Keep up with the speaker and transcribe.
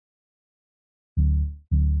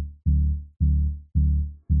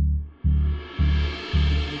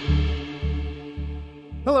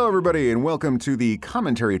Hello, everybody, and welcome to the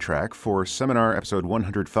commentary track for Seminar Episode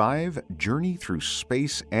 105, Journey Through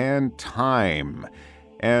Space and Time.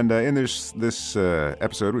 And in this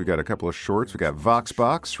episode, we've got a couple of shorts. We've got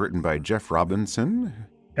Voxbox, written by Jeff Robinson.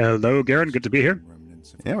 Hello, Garen. Good to be here.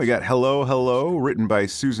 Yeah, we got Hello, Hello, written by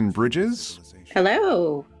Susan Bridges.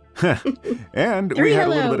 Hello. And we had a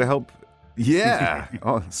little bit of help. Yeah.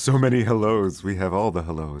 Oh, so many hellos. We have all the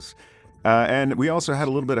hellos. And we also had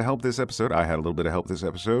a little bit of help this episode. I had a little bit of help this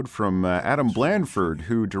episode from Adam Blandford,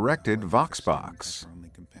 who directed Voxbox.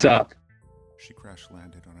 What's up?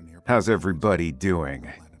 How's everybody doing?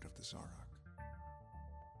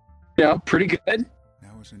 Yeah, pretty good.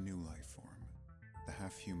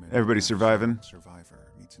 Everybody surviving?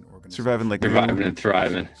 Surviving like Surviving and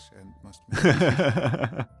thriving.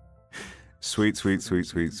 Sweet, sweet, sweet,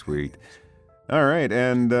 sweet, sweet. All right,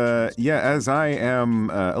 and as I am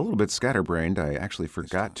a little bit scatterbrained, I actually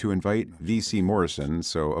forgot to invite V.C. Morrison,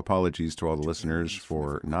 so apologies to all the listeners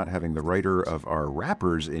for not having the writer of our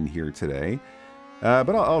rappers in here today.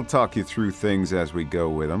 But I'll talk you through things as we go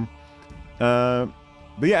with them. But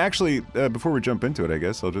yeah, actually, before we jump into it, I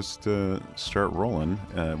guess I'll just start rolling.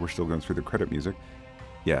 We're still going through the credit music.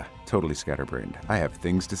 Yeah, totally scatterbrained. I have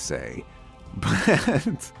things to say.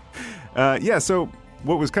 But so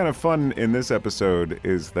what was kind of fun in this episode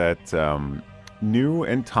is that New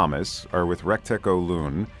and Thomas are with Recteco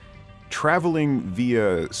Loon, traveling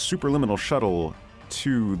via superliminal shuttle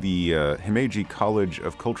to the Himeji College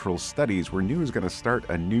of Cultural Studies, where New is going to start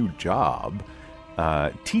a new job,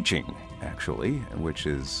 teaching, actually, which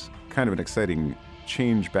is kind of an exciting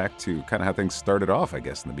change back to kind of how things started off, I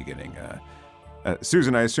guess, in the beginning.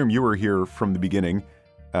 Susan, I assume you were here from the beginning.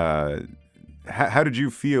 How did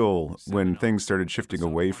you feel when things started shifting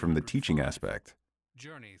away from the teaching aspect?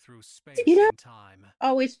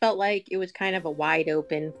 Always felt like it was kind of a wide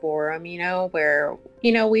open forum, where,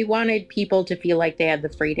 we wanted people to feel like they had the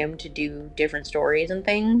freedom to do different stories and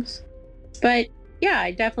things. But yeah,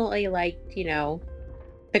 I definitely liked, to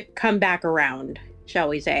come back around, shall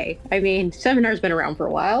we say. I mean, Seminar's been around for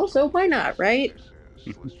a while, so why not, right?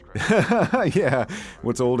 Yeah,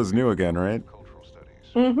 what's old is new again, right?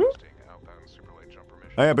 Mm-hmm.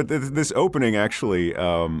 Oh, yeah, but this opening, actually,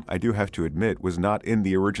 I do have to admit, was not in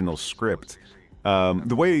the original script.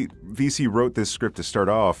 The way VC wrote this script to start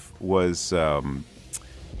off was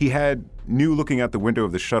he had New looking out the window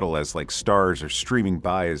of the shuttle as, like, stars are streaming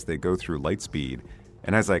by as they go through light speed.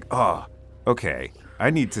 And I was like, oh, okay, I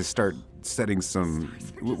need to start setting some...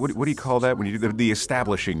 What do you call that when you do the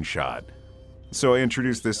establishing shot? So I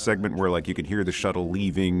introduced this segment where, like, you can hear the shuttle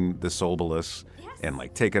leaving the Solbolus and,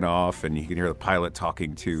 like, taking off, and you can hear the pilot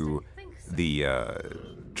talking to the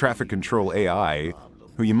traffic control AI,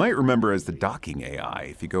 who you might remember as the docking AI.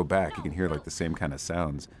 If you go back, you can hear, like, the same kind of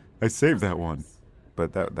sounds. I saved that one.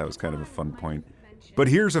 But that was kind of a fun point. But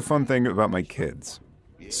here's a fun thing about my kids.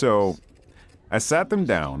 So I sat them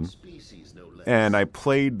down, and I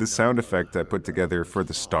played the sound effect I put together for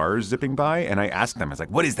the stars zipping by, and I asked them, I was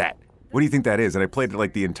like, what is that? What do you think that is? And I played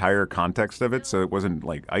like the entire context of it, so it wasn't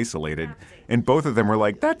like isolated. And both of them were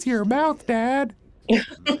like, "That's your mouth, Dad."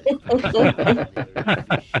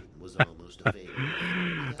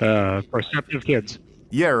 Perceptive kids.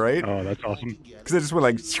 Yeah, right. Oh, that's awesome. Because I just went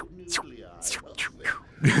like,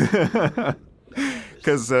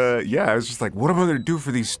 because I was just like, "What am I going to do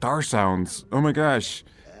for these star sounds? Oh my gosh!"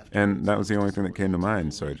 And that was the only thing that came to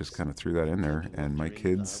mind. So I just kind of threw that in there, and my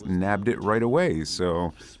kids nabbed it right away.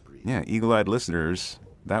 So. Yeah, eagle-eyed listeners,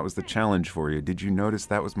 that was the challenge for you. Did you notice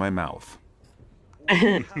that was my mouth?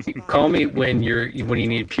 Call me when you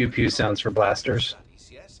need pew pew sounds for blasters.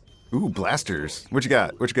 Ooh, blasters. What you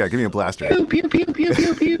got? Give me a blaster. Pew pew pew pew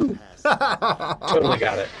pew pew. Totally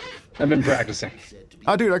got it. I've been practicing.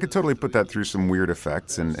 Oh, dude, I could totally put that through some weird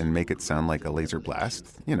effects and make it sound like a laser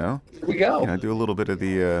blast. Here we go. Do a little bit of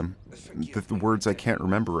the words I can't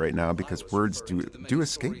remember right now because words do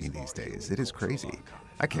escape me these days. It is crazy.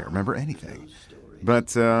 I can't remember anything. But,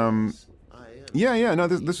 this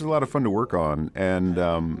was a lot of fun to work on. And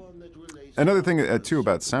another thing, too,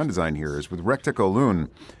 about sound design here is with Recteco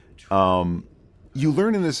Loon, you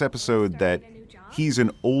learn in this episode that he's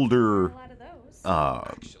an older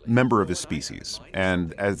member of his species.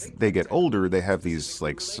 And as they get older, they have these,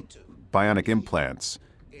 like, bionic implants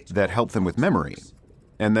that help them with memory.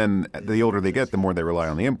 And then the older they get, the more they rely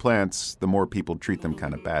on the implants, the more people treat them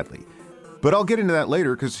kind of badly. But I'll get into that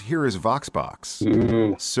later, because here is Voxbox.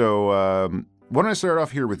 Mm-hmm. So why don't I start off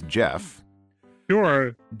here with Jeff?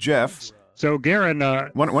 Sure. Jeff. So, Garen... why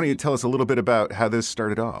don't you tell us a little bit about how this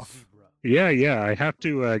started off? Yeah. I have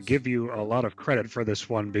to give you a lot of credit for this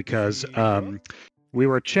one, because we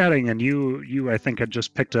were chatting, and you I think had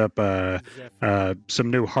just picked up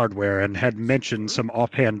some new hardware and had mentioned some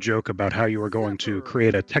offhand joke about how you were going to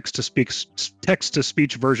create a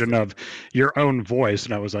text-to-speech version of your own voice,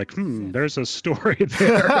 and I was like, there's a story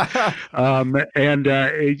there.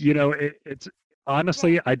 It's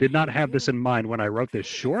honestly, I did not have this in mind when I wrote this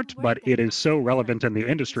short, but it is so relevant in the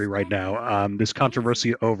industry right now. This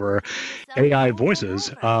controversy over AI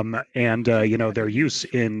voices and their use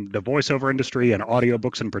in the voiceover industry and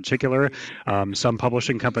audiobooks in particular. Some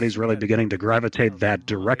publishing companies really beginning to gravitate that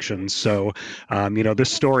direction. So,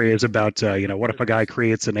 this story is about, what if a guy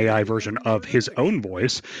creates an AI version of his own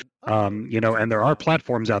voice? And there are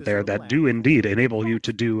platforms out there that do indeed enable you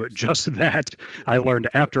to do just that. I learned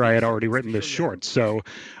after I had already written this short. So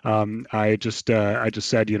I just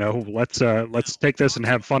said, let's take this and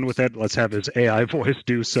have fun with it. Let's have his AI voice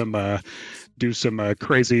do some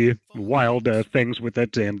crazy, wild things with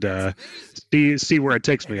it, and see where it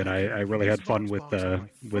takes me. And I really had fun with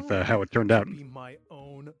how it turned out.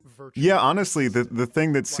 Yeah, honestly, the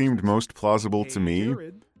thing that seemed most plausible to me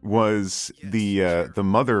was the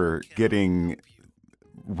mother getting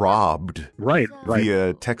robbed right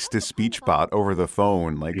via text-to-speech bot over the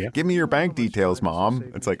phone. Like, give me your bank details,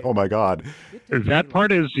 Mom. It's like, oh my God. That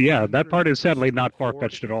part is sadly not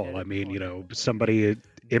far-fetched at all. I mean, somebody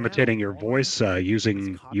imitating your voice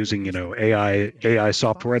using AI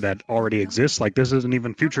software that already exists. Like, this isn't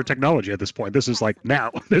even future technology at this point. This is like now.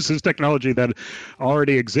 This is technology that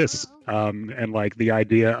already exists. And like the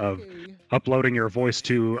idea of uploading your voice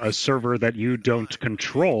to a server that you don't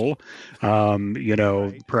control,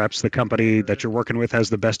 perhaps the company that you're working with has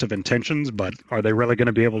the best of intentions, but are they really going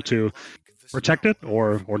to be able to protect it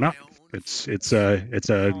or not? It's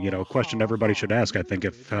a question everybody should ask, I think,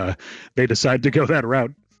 if they decide to go that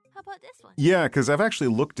route. How about this one? Yeah, because I've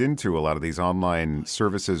actually looked into a lot of these online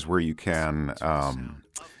services where you can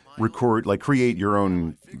create your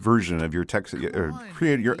own version of your text,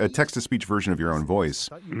 create a text-to-speech version of your own voice.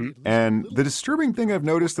 Mm-hmm. And the disturbing thing I've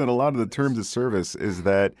noticed in a lot of the terms of service is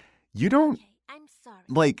that you don't,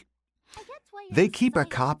 they keep a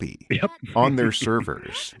copy on their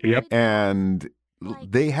servers. Yep. And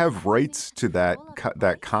they have rights to that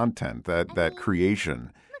content, that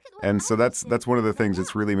creation. And so that's one of the things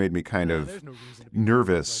that's really made me kind of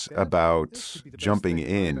nervous about jumping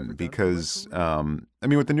in, because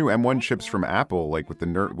with the new M1 chips from Apple, like with the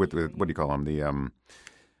what do you call them?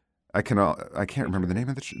 I can't remember the name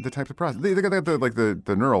of the type of process. They got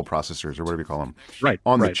the neural processors or whatever you call them. Right.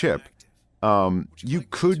 The chip. You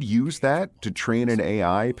could use that to train an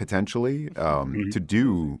AI potentially to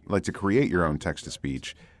do to create your own text to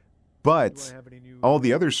speech. But all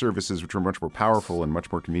the other services, which are much more powerful and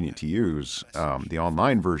much more convenient to use, the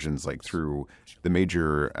online versions, like through the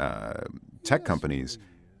major tech companies,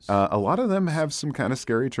 a lot of them have some kind of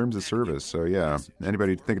scary terms of service. So yeah,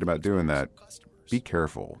 anybody thinking about doing that, be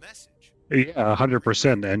careful. Yeah,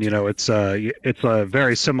 100%. And it's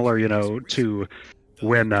very similar, to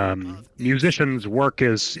when musicians' work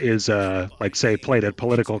is like, say, played at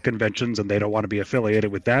political conventions and they don't want to be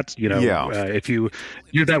affiliated with that, if you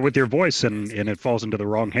do that with your voice and it falls into the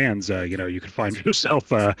wrong hands, you could find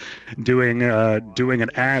yourself doing an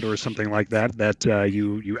ad or something like that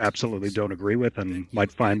you absolutely don't agree with and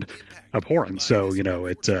might find abhorrent. So,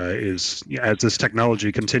 it is, as this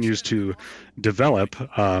technology continues to develop,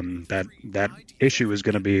 that issue is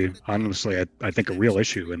going to be, honestly, I think, a real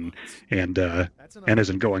issue and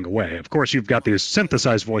isn't going away. Of course, you've got these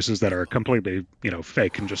synthesized voices that are completely,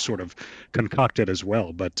 fake and just sort of concocted as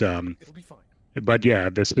well. But yeah,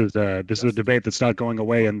 this is a debate that's not going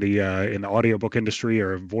away in the audiobook industry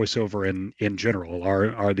or voiceover in general.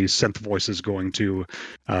 Are these synth voices going to,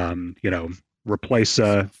 replace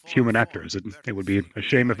human actors? It would be a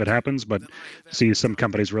shame if it happens, but see some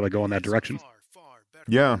companies really go in that direction.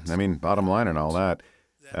 Yeah, bottom line and all that.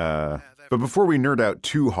 But before we nerd out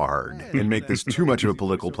too hard and make this too much of a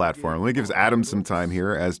political platform, let me give Adam some time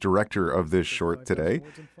here as director of this short today.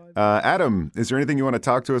 Adam, is there anything you want to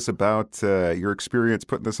talk to us about your experience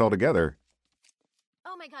putting this all together?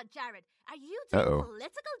 Oh my God, Jared, are you Uh-oh.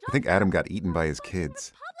 I think Adam got eaten by his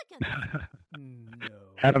kids.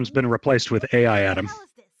 Adam's been replaced with AI Adam.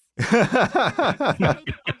 Oh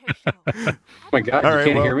my God, All right,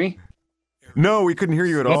 you can't hear me? No, we couldn't hear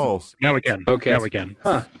you at all. Now we can. Okay. Now we can.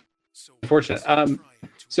 Huh. Unfortunate.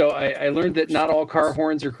 So I learned that not all car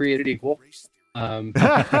horns are created equal. I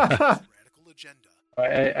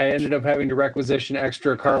ended up having to requisition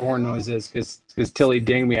extra car horn noises because Tilly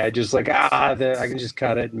dinged me. I just I can just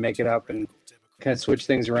cut it and make it up and kind of switch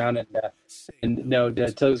things around. And no,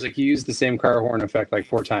 it was like you used the same car horn effect like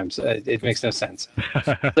 4 times. It makes no sense.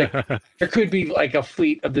 Like there could be like a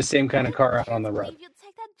fleet of the same kind of car out on the road.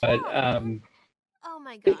 But Oh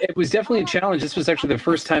my God. it was definitely a challenge. This was actually the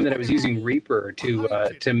first time that I was using Reaper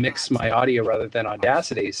to mix my audio rather than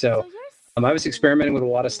Audacity. So I was experimenting with a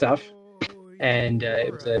lot of stuff, and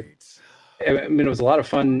it was a lot of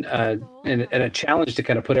fun and a challenge to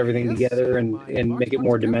kind of put everything together and make it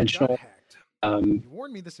more dimensional. And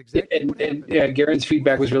Garen's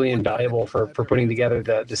feedback was really invaluable for putting together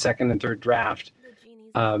the second and third draft.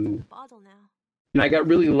 And I got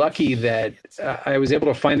really lucky that I was able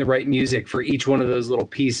to find the right music for each one of those little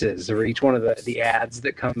pieces, or each one of the ads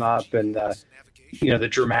that come up, and the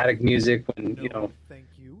dramatic music when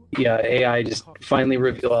AI just finally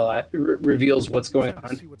reveals what's going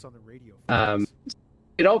on.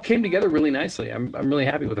 It all came together really nicely. I'm really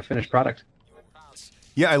happy with the finished product.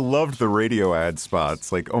 Yeah, I loved the radio ad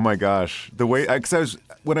spots. Like, oh my gosh, the way, because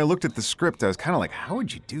when I looked at the script, I was kind of like, how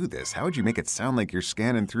would you do this? How would you make it sound like you're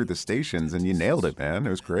scanning through the stations? And you nailed it, man. It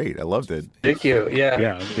was great. I loved it. Thank you.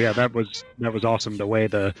 Yeah. Yeah. That was awesome. The way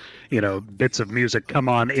the bits of music come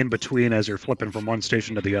on in between as you're flipping from one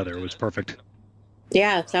station to the other. It was perfect.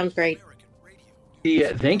 Yeah, sounds great.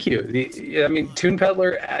 Yeah, thank you. Tune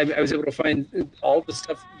Peddler, I was able to find all the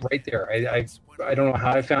stuff right there. I don't know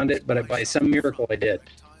how I found it, but by some miracle I did.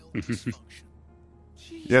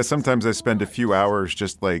 Yeah, sometimes I spend a few hours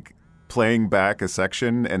just like playing back a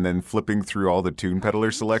section and then flipping through all the Tune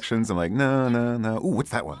Peddler selections. I'm like, no. Ooh,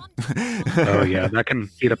 what's that one? Oh, yeah, that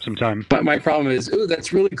can eat up some time. But my problem is, ooh,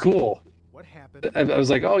 that's really cool. I was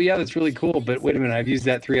like, oh, yeah, that's really cool. But wait a minute, I've used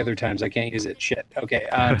that 3 other times. I can't use it. Shit. Okay.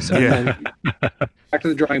 Then back to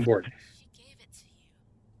the drawing board.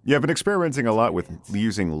 Yeah, I've been experimenting a lot with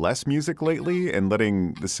using less music lately and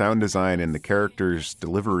letting the sound design and the characters'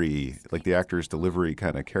 delivery, like the actors' delivery,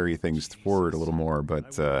 kind of carry things forward a little more.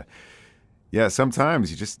 But yeah,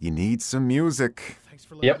 sometimes you need some music. Thanks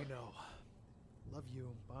for letting me know. Love you.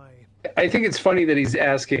 Bye. I think it's funny that he's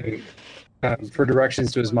asking for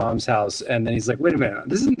directions to his mom's house, and then he's like, wait a minute,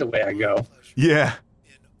 this isn't the way I go. Yeah.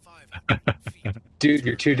 Dude,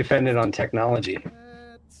 you're too dependent on technology.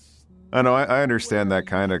 I know, I understand that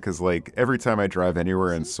kind of, because like every time I drive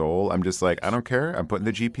anywhere in Seoul, I'm just like, I don't care. I'm putting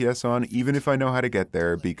the GPS on, even if I know how to get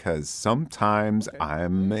there, because sometimes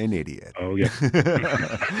I'm an idiot. Oh, yeah.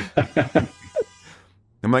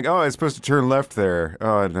 I'm like, oh, I was supposed to turn left there.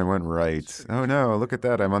 Oh, and I went right. Oh, no, look at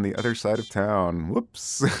that. I'm on the other side of town.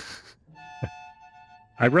 Whoops.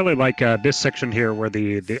 I really like this section here where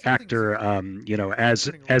the actor,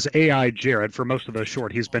 as AI Jared, for most of the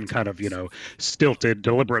short, he's been kind of, stilted,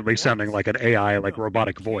 deliberately sounding like an AI, like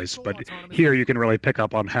robotic voice. But here you can really pick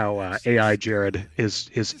up on how AI Jared,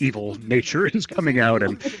 his evil nature is coming out,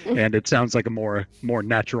 and it sounds like a more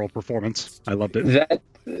natural performance. I loved it.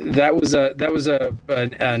 That was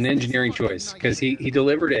an engineering choice, because he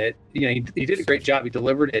delivered it. He did a great job. He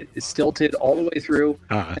delivered it stilted all the way through,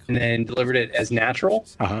 and then delivered it as natural.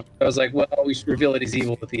 I was like, well, we should reveal that he's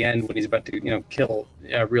evil at the end when he's about to kill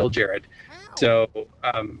real Jared. So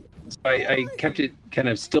I kept it kind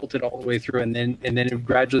of stilted all the way through, and then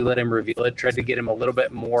gradually let him reveal it. Tried to get him a little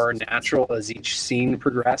bit more natural as each scene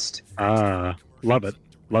progressed. Love it.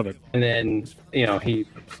 And then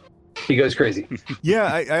he goes crazy. Yeah,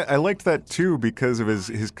 I liked that too because of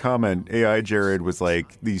his comment. AI Jared was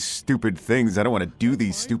like, these stupid things. I don't want to do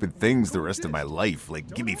these stupid things the rest of my life.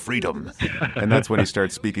 Like, give me freedom. And that's when he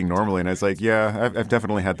starts speaking normally. And I was like, yeah, I've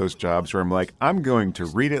definitely had those jobs where I'm like, I'm going to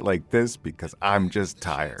read it like this because I'm just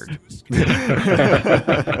tired.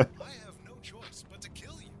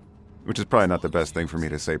 Which is probably not the best thing for me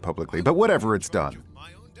to say publicly, but whatever, it's done.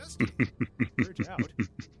 Bridge out.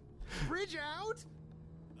 Bridge out?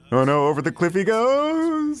 Oh no, over the cliff he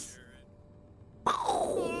goes!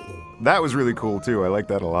 That was really cool too. I like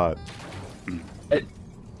that a lot.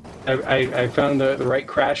 I found the right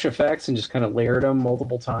crash effects and just kind of layered them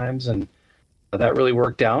multiple times, and that really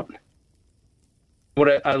worked out.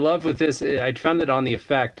 What I love with this, I found that on the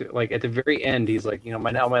effect, like at the very end, he's like,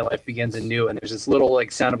 now my life begins anew, and there's this little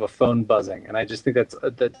like sound of a phone buzzing, and I just think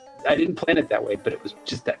that I didn't plan it that way, but it was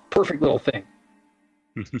just that perfect little thing.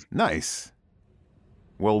 Nice.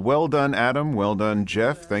 Well done, Adam. Well done,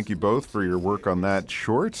 Jeff. Thank you both for your work on that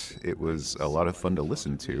short. It was a lot of fun to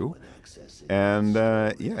listen to. And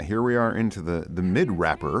here we are into the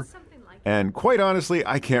mid-wrapper. And quite honestly,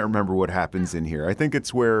 I can't remember what happens in here. I think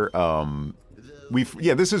it's where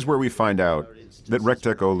this is where we find out that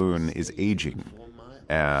Rektek Olun is aging,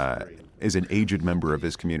 is an aged member of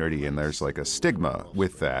his community, and there's like a stigma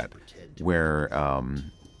with that, where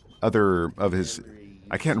other of his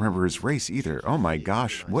I can't remember his race either. Oh my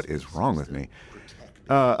gosh, what is wrong with me?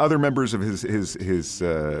 Other members of his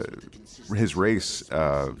race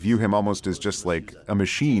view him almost as just like a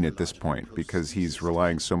machine at this point because he's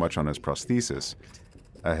relying so much on his prosthesis,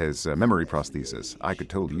 his memory prosthesis. I could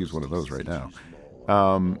totally use one of those right now.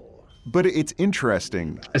 But it's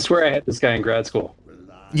interesting. I swear I had this guy in grad school.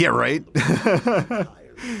 Yeah, right?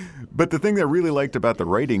 But the thing that I really liked about the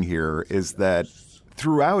writing here is that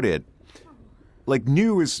throughout it, like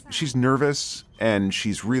she's nervous and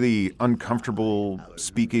she's really uncomfortable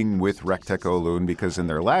speaking with Rektek Olun because in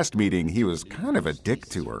their last meeting, he was kind of a dick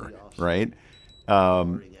to her, right?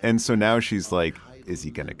 And so now she's like, is he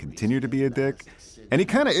going to continue to be a dick? And he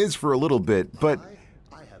kind of is for a little bit, but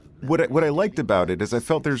what I liked about it is I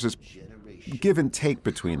felt there's this give and take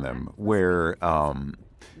between them where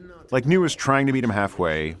like New was trying to meet him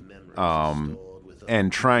halfway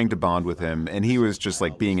and trying to bond with him, and he was just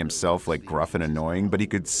like being himself, like gruff and annoying, but he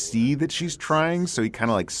could see that she's trying, so he kind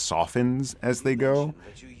of like softens as they go.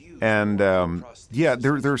 And yeah,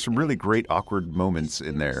 there are some really great awkward moments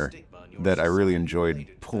in there that I really enjoyed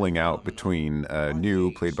pulling out between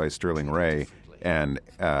New, played by Sterling Ray, and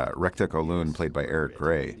Rektek Olun, played by Eric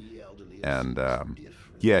Gray. And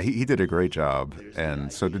yeah, he did a great job,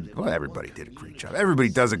 and so everybody did a great job. Everybody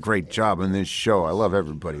does a great job in this show. I love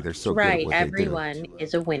everybody. They're so good at what they do. Everyone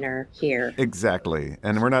is a winner here. Exactly.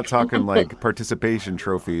 And we're not talking like participation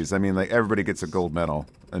trophies. I mean, like everybody gets a gold medal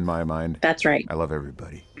in my mind. That's right. I love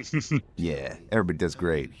everybody. Yeah, everybody does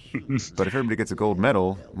great. But if everybody gets a gold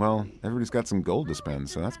medal, well, everybody's got some gold to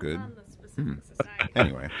spend, so that's good.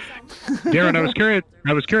 Anyway, Darren,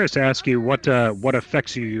 I was curious to ask you what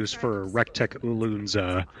effects you use for Rektek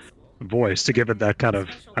Olun's voice to give it that kind of,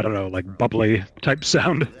 I don't know, like bubbly type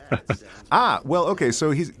sound. Well, okay,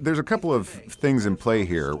 so there's a couple of things in play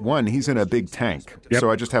here. One, he's in a big tank, so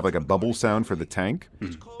I just have like a bubble sound for the tank,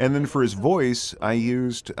 and then for his voice, I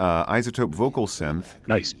used iZotope Vocal Synth.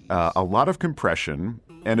 Nice. A lot of compression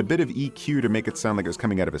and a bit of EQ to make it sound like it was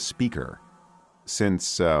coming out of a speaker,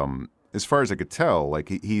 since. As far as I could tell, like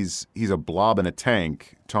he's a blob in a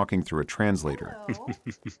tank talking through a translator.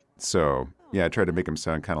 So, yeah, I tried to make him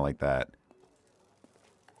sound kind of like that.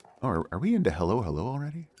 Oh, are we into Hello Hello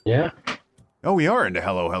already? Yeah. Oh, we are into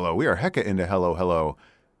Hello Hello. We are hecka into Hello Hello.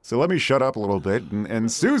 So let me shut up a little bit.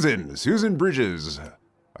 And Susan Bridges,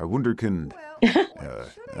 our wunderkind. I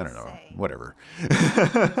don't know, whatever.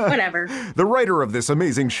 Whatever. The writer of this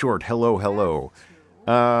amazing short, Hello Hello.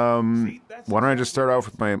 Why don't I just start off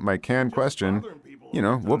with my canned question? You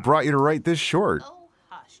know, what brought you to write this short?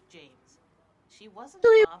 Actually,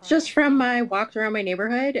 just from my walks around my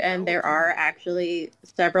neighborhood, and there are actually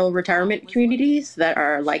several retirement communities that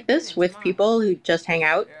are like this, with people who just hang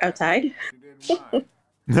out outside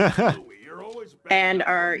and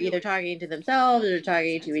are either talking to themselves or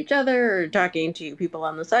talking to each other or talking to people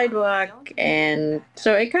on the sidewalk. And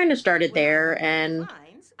so it kind of started there, and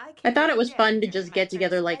I thought it was fun to just get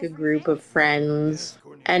together like a group of friends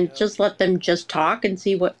and just let them just talk and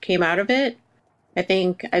see what came out of it. I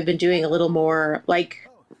think I've been doing a little more, like,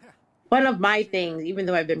 one of my things, even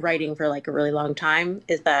though I've been writing for like a really long time,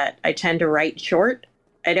 is that I tend to write short.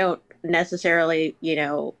 I don't necessarily,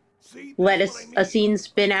 let a scene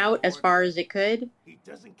spin out as far as it could.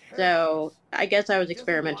 So I guess I was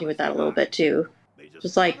experimenting with that a little bit too.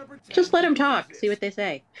 Just let them talk, see what they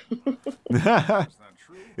say.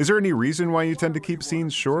 Is there any reason why you tend to keep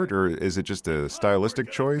scenes short, or is it just a stylistic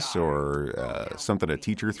choice, or something a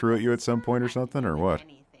teacher threw at you at some point or something, or what?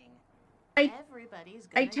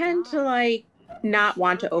 I tend to not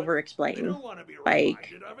want to over-explain.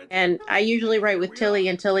 And I usually write with Tilly,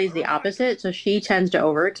 and Tilly's the opposite, so she tends to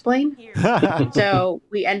over-explain. So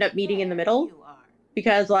we end up meeting in the middle.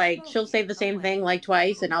 Because she'll say the same thing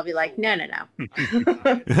twice, and I'll be like, no.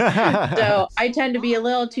 So I tend to be a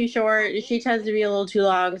little too short. She tends to be a little too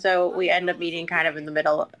long. So we end up meeting kind of in the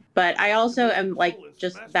middle. But I also am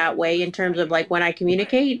just that way in terms of when I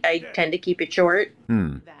communicate, I tend to keep it short.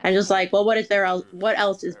 I'm just well, what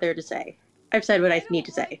else is there to say? I've said what I need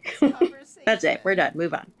to say. That's it. We're done.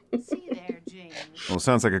 Move on. Well,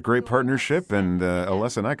 sounds like a great partnership, and a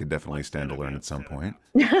lesson I could definitely stand to learn at some point.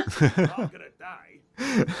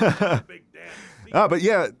 But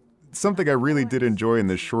yeah, something I really did enjoy in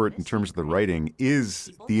this short in terms of the writing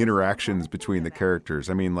is the interactions between the characters.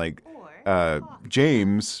 I mean,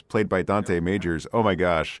 James, played by Dante Majors, oh my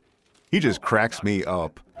gosh, he just cracks me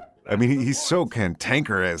up. I mean, he's so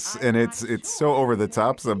cantankerous, and it's so over the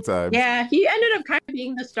top sometimes. Yeah, he ended up kind of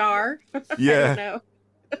being the star. Yeah. I don't know.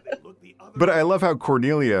 But I love how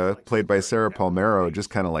Cornelia, played by Sarah Palmero, just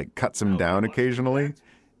kind of cuts him down occasionally.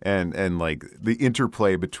 And the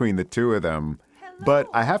interplay between the two of them But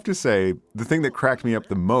I have to say, the thing that cracked me up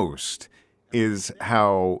the most is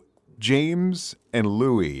how James and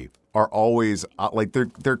Louis are always like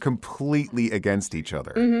they're completely against each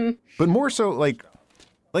other. Mm-hmm. But more so like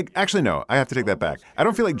actually no, I have to take that back. I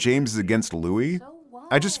don't feel like James is against Louis.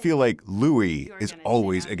 I just feel like Louis is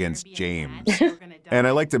always against James. And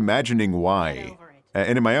I liked imagining why.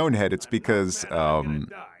 And in my own head, it's because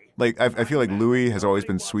like I feel like Louis has always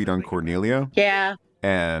been sweet on Cornelia. Yeah.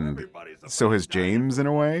 And so has James in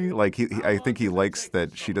a way. Like I think he likes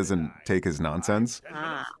that she doesn't take his nonsense.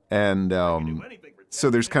 And so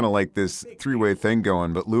there's kind of like this three-way thing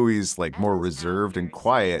going, but Louis is like more reserved and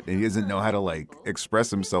quiet, and he doesn't know how to like express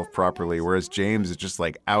himself properly, whereas James is just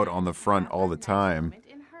like out on the front all the time.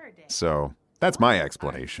 So that's my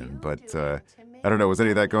explanation, but I don't know, was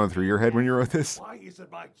any of that going through your head when you wrote this?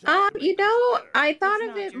 I thought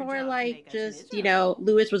of it more like just,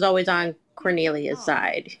 Louis was always on Cornelia's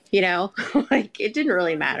side, like it didn't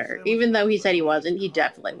really matter. Even though he said he wasn't, he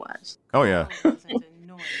definitely was. Oh, yeah.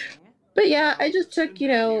 But yeah, I just took,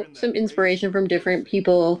 some inspiration from different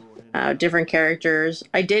people, different characters.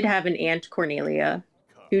 I did have an Aunt Cornelia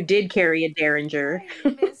who did carry a Derringer.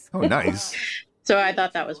 Oh, nice. So I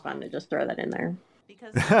thought that was fun to just throw that in there.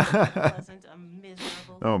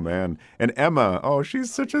 Oh man, and Emma, oh,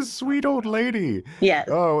 she's such a sweet old lady. Yes.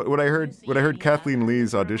 Oh, when I heard Kathleen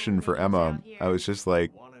Lee's audition for Emma, I was just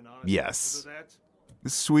like, yes,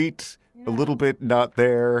 sweet, a little bit not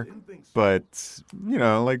there, but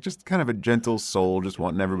like just kind of a gentle soul, just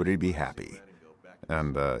wanting everybody to be happy.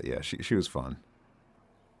 And yeah, she was fun.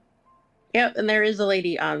 Yep, and there is a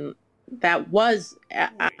lady that was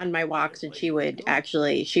on my walks, and she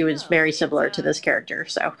was very similar to this character.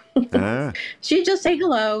 So she'd just say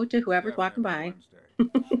hello to whoever's walking by.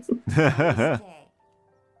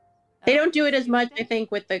 They don't do it as much, I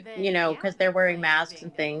think, with the, because they're wearing masks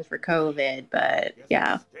and things for COVID. But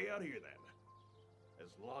yeah,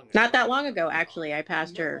 not that long ago, actually, I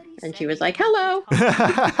passed her and she was like, hello.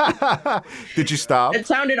 Did you stop? It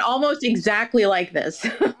sounded almost exactly like this.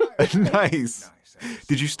 Nice.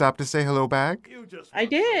 Did you stop to say hello back? I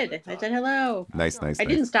did. I said hello. Nice. I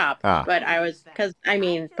didn't stop, but I was,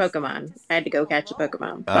 Pokemon. I had to go catch a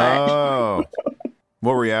Pokemon. But... Oh.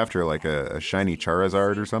 What were you after? Like a shiny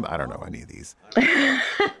Charizard or something? I don't know any of these.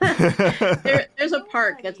 There's a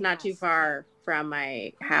park that's not too far from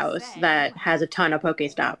my house that has a ton of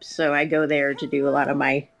Pokestops, so I go there to do a lot of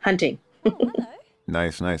my hunting.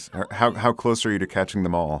 Nice. How close are you to catching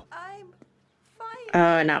them all?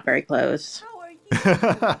 Not very close.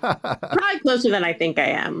 Probably closer than I think I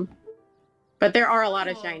am. But there are a lot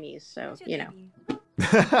of shinies, so,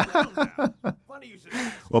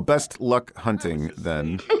 Well, best luck hunting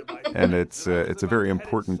then. And it's a very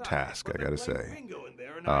important task, I gotta say.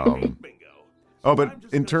 But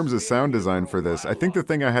in terms of sound design for this, I think the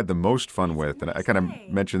thing I had the most fun with, and I kind of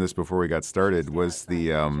mentioned this before we got started, was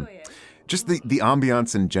the just the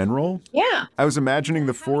ambiance in general. Yeah. I was imagining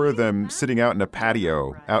the four of them sitting out in a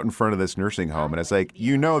patio out in front of this nursing home, and it's like,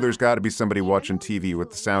 there's got to be somebody watching TV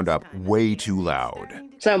with the sound up way too loud.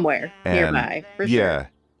 Somewhere nearby, for sure.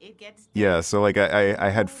 Yeah, so like I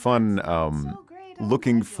had fun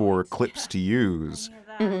looking for clips to use.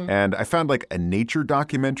 Mm-hmm. And I found like a nature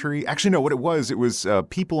documentary. Actually, no, what it was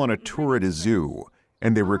people on a tour at a zoo,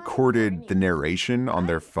 and they recorded the narration on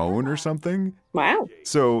their phone or something. Wow.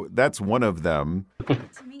 So that's one of them.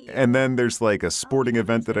 And then there's like a sporting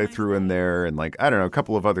event that I threw in there, and like, I don't know, a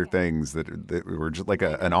couple of other things that were just like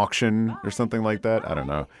an auction or something like that. I don't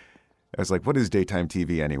know. I was like, what is daytime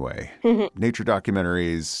TV anyway? Mm-hmm. Nature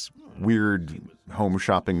documentaries, weird home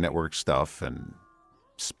shopping network stuff, and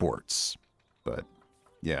sports. But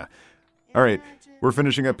yeah. All right. We're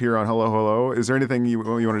finishing up here on Hello Hello. Is there anything you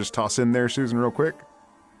want to just toss in there, Susan, real quick?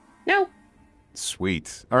 No.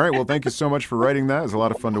 Sweet. All right. Well, thank you so much for writing that. It was a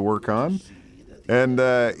lot of fun to work on. And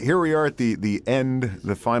here we are at the end,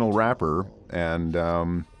 the final wrapper. And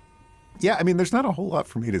yeah, I mean, there's not a whole lot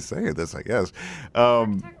for me to say at this, I guess.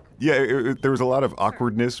 There was a lot of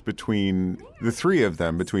awkwardness between the three of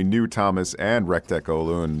them, between New Thomas and Rektek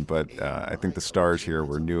Olun. But I think the stars here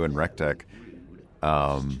were New and Rektek.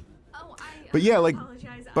 But yeah, like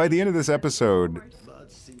by the end of this episode,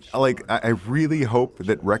 like I really hope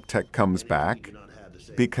that Rektek comes back,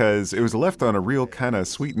 because it was left on a real kind of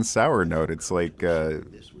sweet and sour note. It's like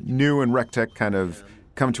New and Rektek kind of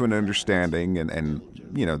come to an understanding, and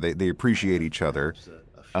they appreciate each other.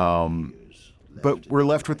 But we're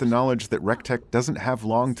left with the knowledge that Rektek doesn't have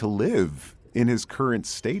long to live in his current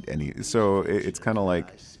state, so it's kind of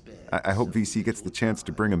like, I hope VC gets the chance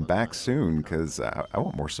to bring him back soon, because I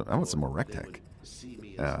want some more Rektek.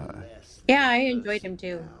 Yeah, I enjoyed him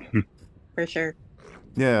too, for sure.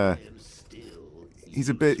 Yeah. He's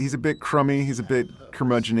a bit crummy, he's a bit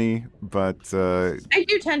curmudgeon-y, but I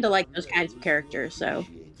do tend to like those kinds of characters, so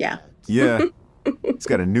yeah. Yeah. He's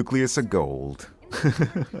got a nucleus of gold.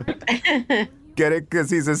 Get it? Because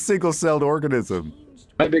he's a single-celled organism.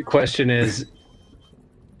 My big question is,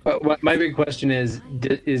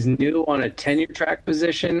 is New on a tenure track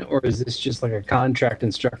position, or is this just like a contract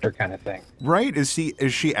instructor kind of thing? Right? Is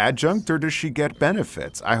she adjunct, or does she get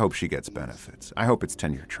benefits? I hope she gets benefits. I hope it's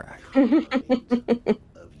tenure track.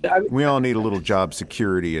 We all need a little job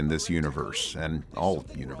security in this universe and all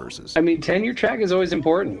universes. I mean, tenure track is always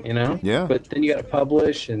important, you know? Yeah. But then you got to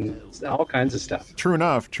publish and all kinds of stuff. True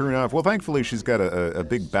enough. Well, thankfully, she's got a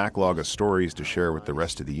big backlog of stories to share with the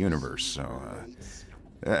rest of the universe, so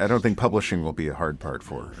I don't think publishing will be a hard part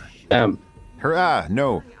for her.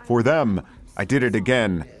 No, for them. I did it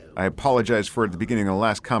again. I apologize for it at the beginning of the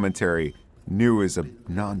last commentary. New is a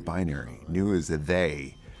non-binary. New is a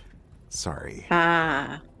they. Sorry.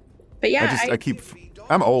 But yeah,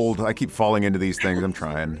 I'm old. I keep falling into these things. I'm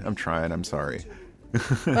trying. I'm sorry.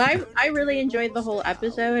 Well, I really enjoyed the whole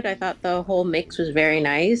episode. I thought the whole mix was very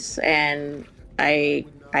nice, and I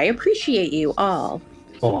appreciate you all.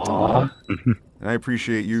 Aww. And I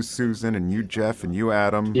appreciate you, Susan, and you, Jeff, and you,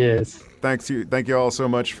 Adam. Yes. Thank you all so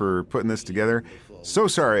much for putting this together. So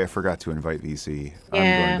sorry I forgot to invite VC.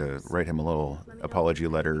 Yeah. I'm going to write him a little apology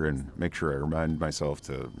letter and make sure I remind myself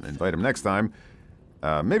to invite him next time.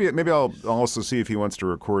 Maybe I'll also see if he wants to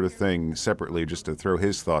record a thing separately just to throw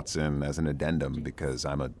his thoughts in as an addendum, because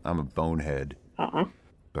I'm a bonehead.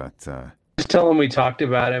 But just tell him we talked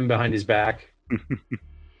about him behind his back.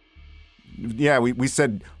 Yeah, we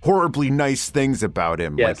said horribly nice things about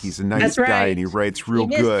him. Yes. Like he's a nice guy and he writes real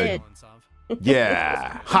good.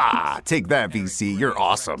 Yeah. Ha! Take that, VC. You're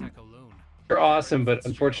awesome. You're awesome, but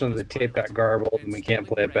unfortunately the tape got garbled and we can't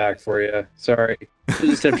play it back for you. Sorry.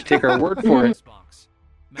 You'll just have to take our word for it.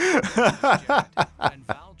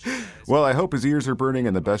 Well, I hope his ears are burning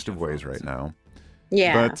in the best of ways right now.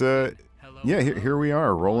 Yeah. But, here we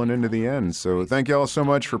are, rolling into the end. So thank you all so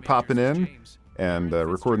much for popping in and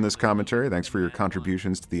recording this commentary. Thanks for your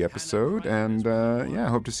contributions to the episode. And, I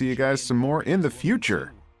hope to see you guys some more in the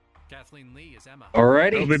future.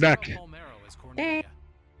 Alrighty. I'll be back. Hey.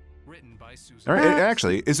 All right,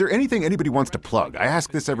 actually, is there anything anybody wants to plug? I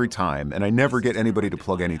ask this every time, and I never get anybody to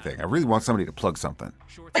plug anything. I really want somebody to plug something.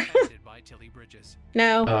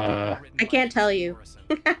 No, I can't tell you.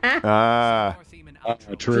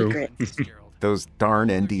 True. Those darn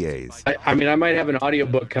NDAs. I mean, I might have an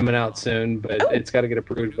audiobook coming out soon, but it's got to get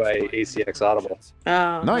approved by ACX Audible.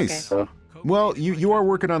 Oh, nice. Okay. Well, you are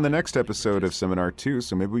working on the next episode of Seminar 2,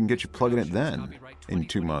 so maybe we can get you plugging it then in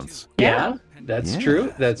 2 months. Yeah, that's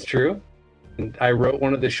true. That's true. And I wrote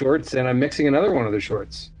one of the shorts, and I'm mixing another one of the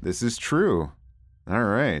shorts. This is true. All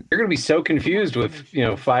right. You're going to be so confused with,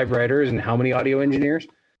 5 writers and how many audio engineers.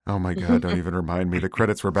 Oh, my God. Don't even remind me. The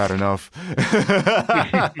credits were bad enough.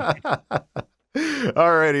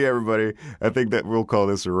 All righty, everybody. I think that we'll call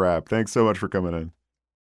this a wrap. Thanks so much for coming in.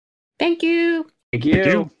 Thank you. Thank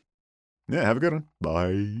you. Yeah, have a good one.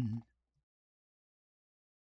 Bye.